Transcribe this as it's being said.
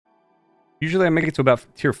Usually I make it to about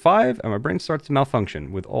tier 5 and my brain starts to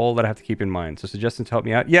malfunction with all that I have to keep in mind. So suggestions to help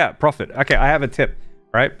me out. Yeah, Prophet. Okay, I have a tip,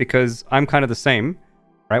 right? Because I'm kind of the same,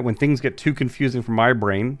 right? When things get too confusing for my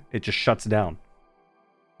brain, it just shuts down.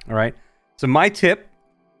 All right? So my tip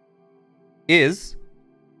is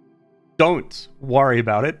don't worry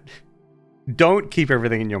about it. Don't keep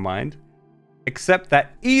everything in your mind. Except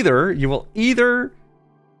that you will either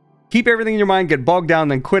keep everything in your mind, get bogged down,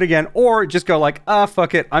 then quit again, or just go like,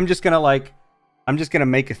 fuck it. I'm just gonna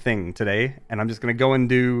make a thing today, and I'm just gonna go and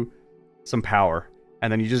do some power. And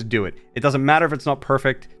then you just do it. It doesn't matter if it's not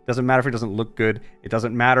perfect. It doesn't matter if it doesn't look good. It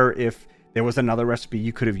doesn't matter if there was another recipe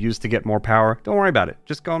you could have used to get more power. Don't worry about it.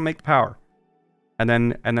 Just go and make the power. And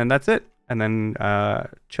then that's it. And then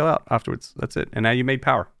chill out afterwards. That's it. And now you made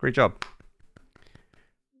power. Great job.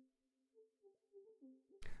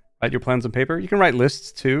 Write your plans on paper. You can write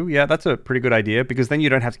lists too. Yeah, that's a pretty good idea because then you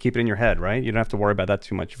don't have to keep it in your head, right? You don't have to worry about that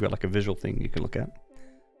too much. You've got like a visual thing you can look at.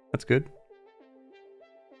 That's good.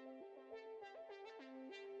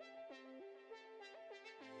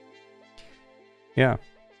 Yeah.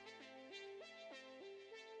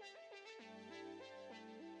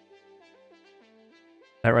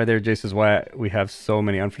 That right there, Jace, is why we have so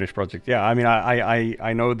many unfinished projects. Yeah, I mean,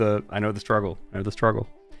 I know the struggle. I know the struggle.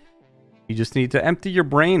 You just need to empty your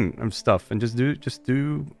brain of stuff and just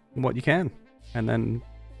do what you can. And then,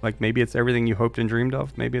 like, maybe it's everything you hoped and dreamed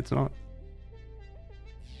of. Maybe it's not.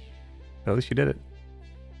 But at least you did it.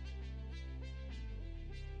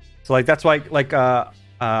 So, like, that's why, like,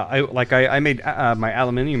 I made my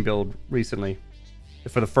aluminium build recently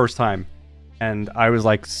for the first time. And I was,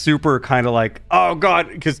 like, super kind of like, oh, God,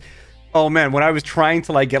 because... Oh man, when I was trying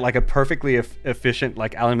to like get like a perfectly efficient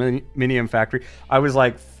like aluminium factory, I was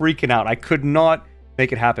like freaking out. I could not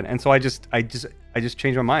make it happen. And so I just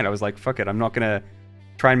changed my mind. I was like, fuck it. I'm not going to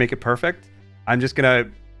try and make it perfect. I'm just going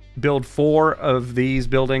to build 4 of these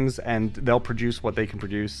buildings and they'll produce what they can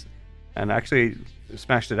produce. And actually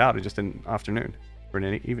smashed it out in just an afternoon or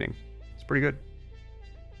an evening. It's pretty good.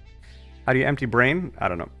 How do you empty brain? I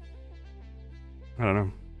don't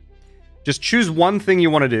know. Just choose one thing you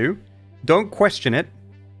want to do. Don't question it.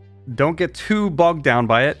 Don't get too bogged down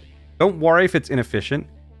by it. Don't worry if it's inefficient.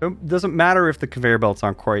 Doesn't matter if the conveyor belts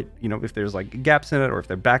aren't quite, if there's like gaps in it or if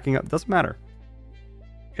they're backing up. Doesn't matter.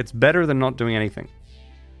 It's better than not doing anything.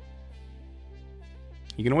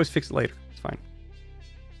 You can always fix it later. It's fine.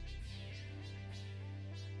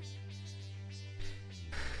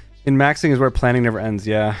 In maxing is where planning never ends.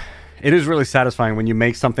 Yeah. It is really satisfying when you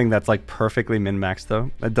make something that's like perfectly min-maxed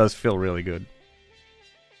though. That does feel really good.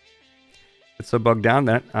 It's so bogged down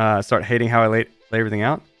that start hating how I lay everything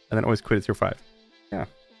out and then always quit at tier 5. Yeah.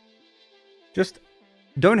 Just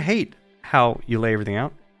don't hate how you lay everything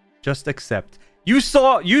out. Just accept. You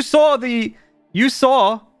saw the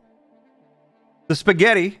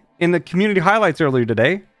spaghetti in the community highlights earlier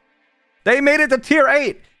today. They made it to tier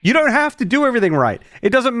 8. You don't have to do everything right.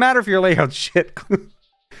 It doesn't matter if your layout's shit.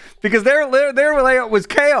 Because their layout was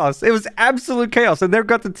chaos. It was absolute chaos and they've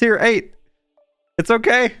got to tier 8. It's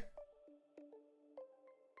okay.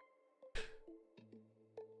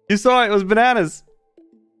 You saw it. It was bananas.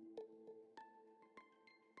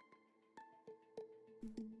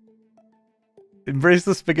 Embrace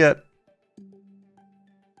the spaghetti.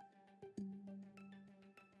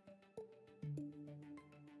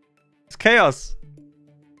 It's chaos.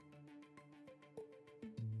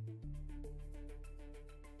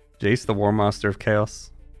 Jace, the War Master of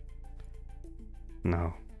Chaos.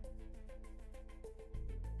 No.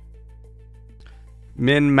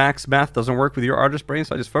 Min-max math doesn't work with your artist brain,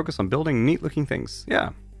 so I just focus on building neat-looking things. Yeah.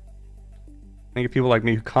 I think of people like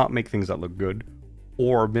me who can't make things that look good.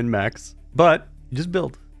 Or min-max. But, just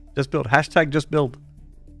build. Just build. Hashtag just build.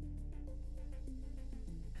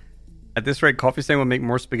 At this rate, Coffee Stain will make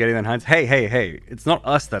more spaghetti than Heinz. Hey. It's not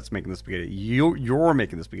us that's making the spaghetti. You're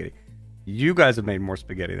making the spaghetti. You guys have made more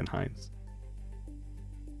spaghetti than Heinz.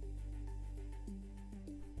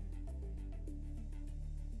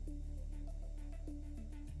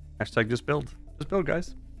 Hashtag just build. Just build,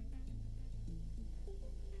 guys.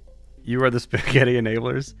 You are the spaghetti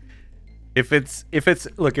enablers. If it's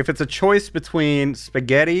a choice between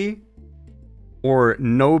spaghetti or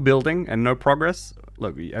no building and no progress,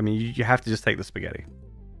 look, I mean, you have to just take the spaghetti.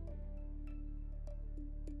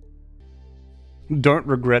 Don't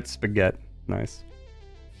regret spaghetti. Nice.